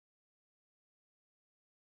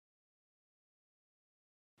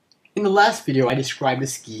In the last video, I described a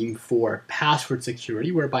scheme for password security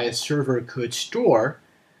whereby a server could store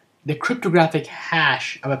the cryptographic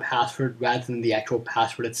hash of a password rather than the actual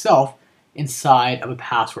password itself inside of a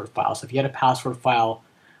password file. So if you had a password file,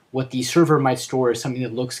 what the server might store is something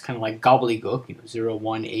that looks kind of like gobbledygook, 0,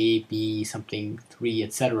 1, A, B, something, 3,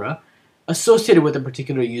 etc., associated with a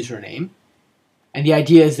particular username. And the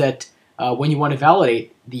idea is that when you want to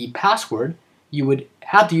validate the password, you would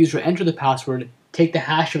have the user enter the password, take the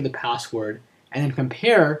hash of the password, and then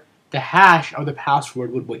compare the hash of the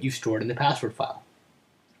password with what you stored in the password file.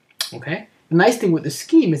 Okay? The nice thing with the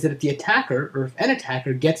scheme is that if the attacker, or if an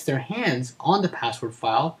attacker, gets their hands on the password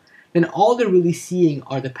file, then all they're really seeing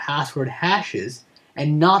are the password hashes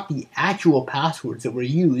and not the actual passwords that were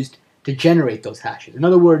used to generate those hashes. In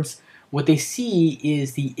other words, what they see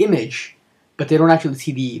is the image, but they don't actually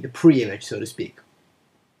see the pre-image, so to speak.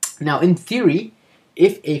 Now, in theory,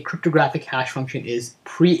 if a cryptographic hash function is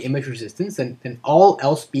pre-image resistant, then all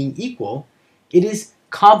else being equal, it is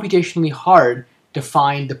computationally hard to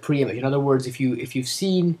find the pre-image. In other words, if you've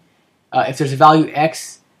seen, if there's a value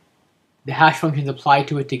x, the hash function is applied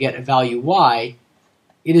to it to get a value y,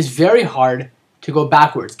 it is very hard to go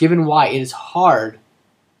backwards. Given y, it is hard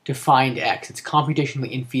to find x. It's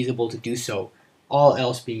computationally infeasible to do so, all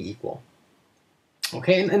else being equal.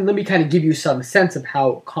 Okay, and let me kind of give you some sense of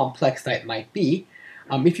how complex that might be.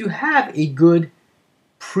 If you have a good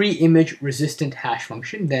pre-image resistant hash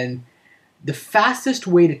function, then the fastest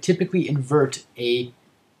way to typically invert a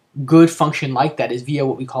good function like that is via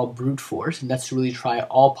what we call brute force, and that's to really try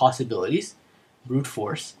all possibilities, brute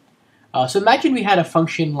force. So imagine we had a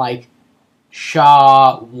function like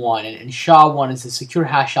SHA-1, and SHA-1 is a secure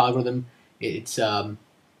hash algorithm. It's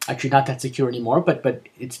actually not that secure anymore, but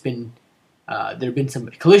it's been there have been some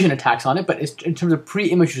collision attacks on it, but in terms of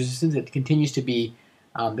pre-image resistance, it continues to be,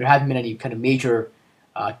 there haven't been any kind of major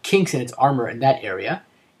kinks in its armor in that area.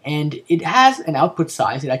 And it has an output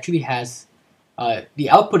size. It actually has, the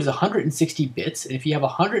output is 160 bits, and if you have a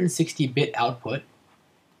 160-bit output,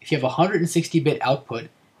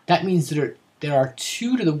 that means there are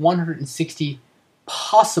 2 to the 160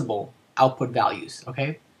 possible output values,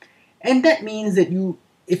 okay? And that means that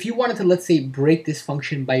if you wanted to, let's say, break this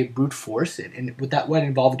function by brute force, and what that would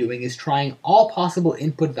involve doing is trying all possible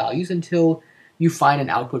input values until you find an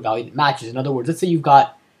output value that matches. In other words, let's say you've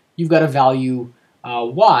got a value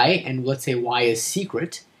y, and let's say y is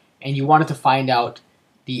secret, and you wanted to find out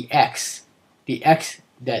the x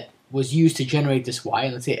that was used to generate this y,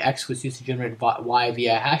 and let's say x was used to generate y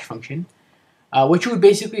via a hash function. What you would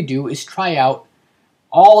basically do is try out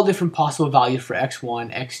all different possible values for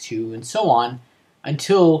x1, x2, and so on,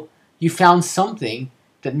 until you found something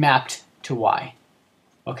that mapped to y.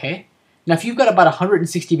 Okay? Now, if you've got about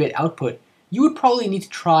 160-bit output, you would probably need to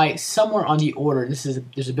try somewhere on the order, and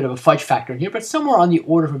there's a bit of a fudge factor in here, but somewhere on the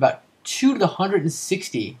order of about 2 to the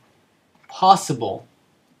 160 possible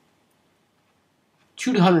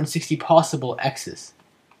x's.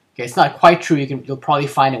 Okay, it's not quite true. You'll probably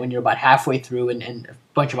find it when you're about halfway through and a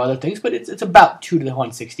bunch of other things, but it's about 2 to the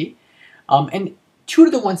 160. And 2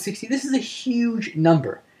 to the 160, this is a huge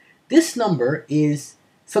number. This number is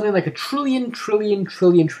something like a trillion.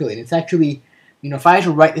 It's actually, if I had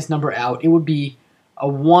to write this number out, it would be a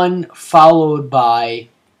 1 followed by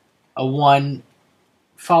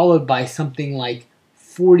something like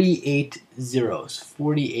 48 zeros.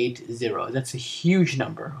 48 zeros. That's a huge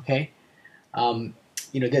number, okay?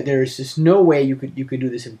 There's just no way you could do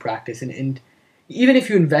this in practice. And even if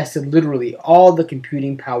you invested literally all the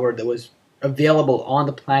computing power that was available on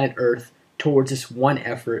the planet Earth towards this one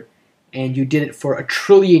effort, and you did it for 1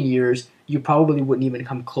 trillion years, you probably wouldn't even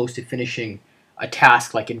come close to finishing a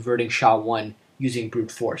task like inverting SHA-1 using brute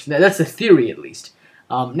force. That's the theory, at least.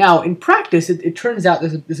 Now, in practice, it turns out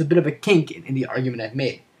there's a bit of a kink in the argument I've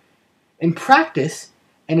made. In practice,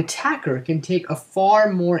 an attacker can take a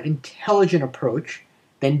far more intelligent approach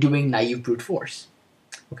than doing naive brute force.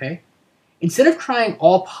 Okay? Instead of trying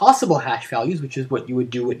all possible hash values, which is what you would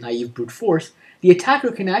do with naive brute force, the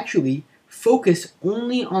attacker can actually focus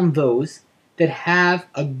only on those that have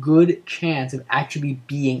a good chance of actually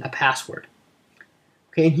being a password.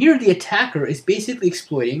 Okay, and here the attacker is basically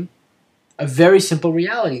exploiting a very simple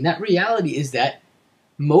reality, and that reality is that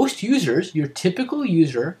most users, your typical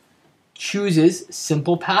user, chooses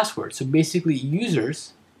simple passwords. So basically,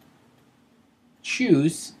 users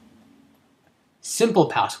choose simple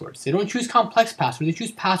passwords. They don't choose complex passwords. They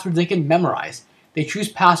choose passwords they can memorize. They choose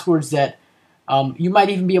passwords that you might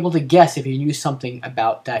even be able to guess if you knew something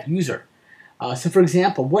about that user. So for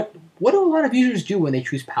example, what do a lot of users do when they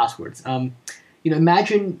choose passwords?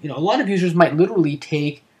 Imagine, a lot of users might literally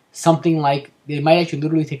take something like, they might actually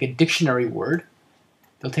literally take a dictionary word.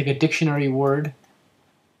 They'll take a dictionary word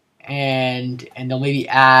and they'll maybe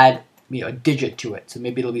add a digit to it. So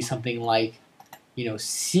maybe it'll be something like,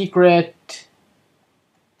 secret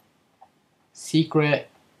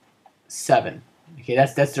 7. Okay,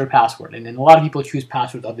 that's their password. And then a lot of people choose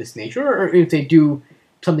passwords of this nature, or if they do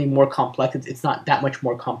something more complex, it's not that much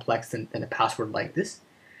more complex than a password like this.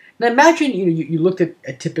 Now imagine you looked at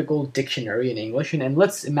a typical dictionary in English, and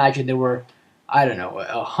let's imagine there were, I don't know,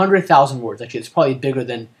 100,000 words. Actually, it's probably bigger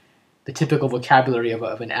than the typical vocabulary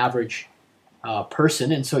of an average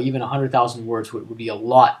person, and so even 100,000 words would be a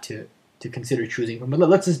lot to consider choosing from. But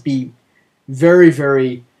let's just be very,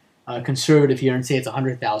 very conservative here and say it's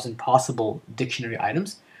 100,000 possible dictionary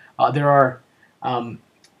items. There are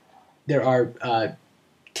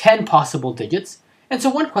 10 possible digits, and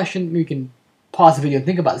so one question, we can pause the video and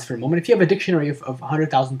think about this for a moment. If you have a dictionary of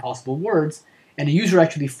 100,000 possible words, and a user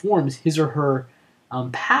actually forms his or her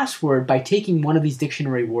password by taking one of these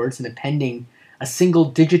dictionary words and appending a single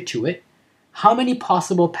digit to it, how many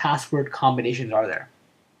possible password combinations are there?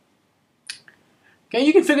 Okay,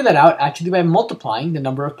 you can figure that out actually by multiplying the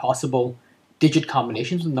number of possible digit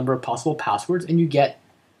combinations with the number of possible passwords, and you get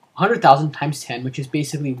 100,000 times 10, which is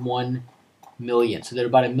basically 1 million. So there are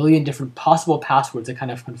about 1 million different possible passwords that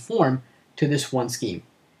kind of conform to this one scheme.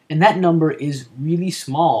 And that number is really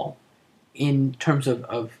small in terms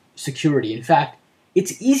of security. In fact,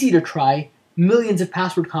 it's easy to try millions of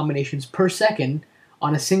password combinations per second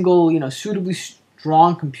on a single, suitably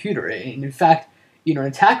strong computer. And in fact, an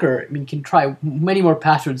attacker can try many more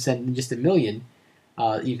passwords than just 1 million.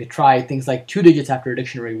 You could try things like 2 digits after a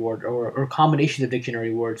dictionary word, or combinations of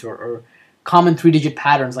dictionary words, or common 3-digit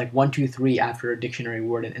patterns like 1, 2, 3 after a dictionary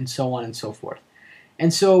word, and so on and so forth.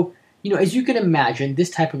 And so, as you can imagine, this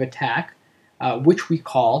type of attack, which we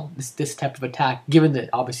call this type of attack, given that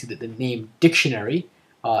obviously the name dictionary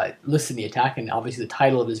lists in the attack, and obviously the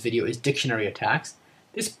title of this video is dictionary attacks,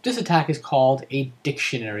 this attack is called a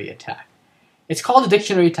dictionary attack. It's called a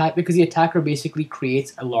dictionary attack because the attacker basically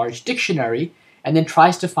creates a large dictionary and then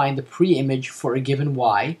tries to find the pre-image for a given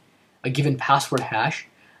Y, a given password hash,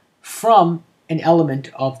 from an element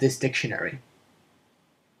of this dictionary.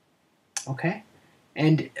 Okay?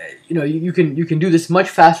 And you can do this much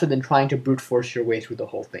faster than trying to brute force your way through the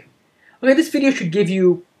whole thing. Okay, this video should give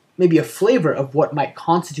you maybe a flavor of what might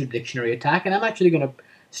constitute a dictionary attack, and I'm actually going to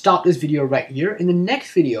stop this video right here. In the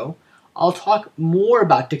next video, I'll talk more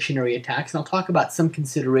about dictionary attacks, and I'll talk about some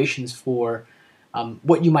considerations for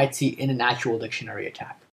what you might see in an actual dictionary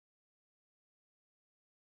attack.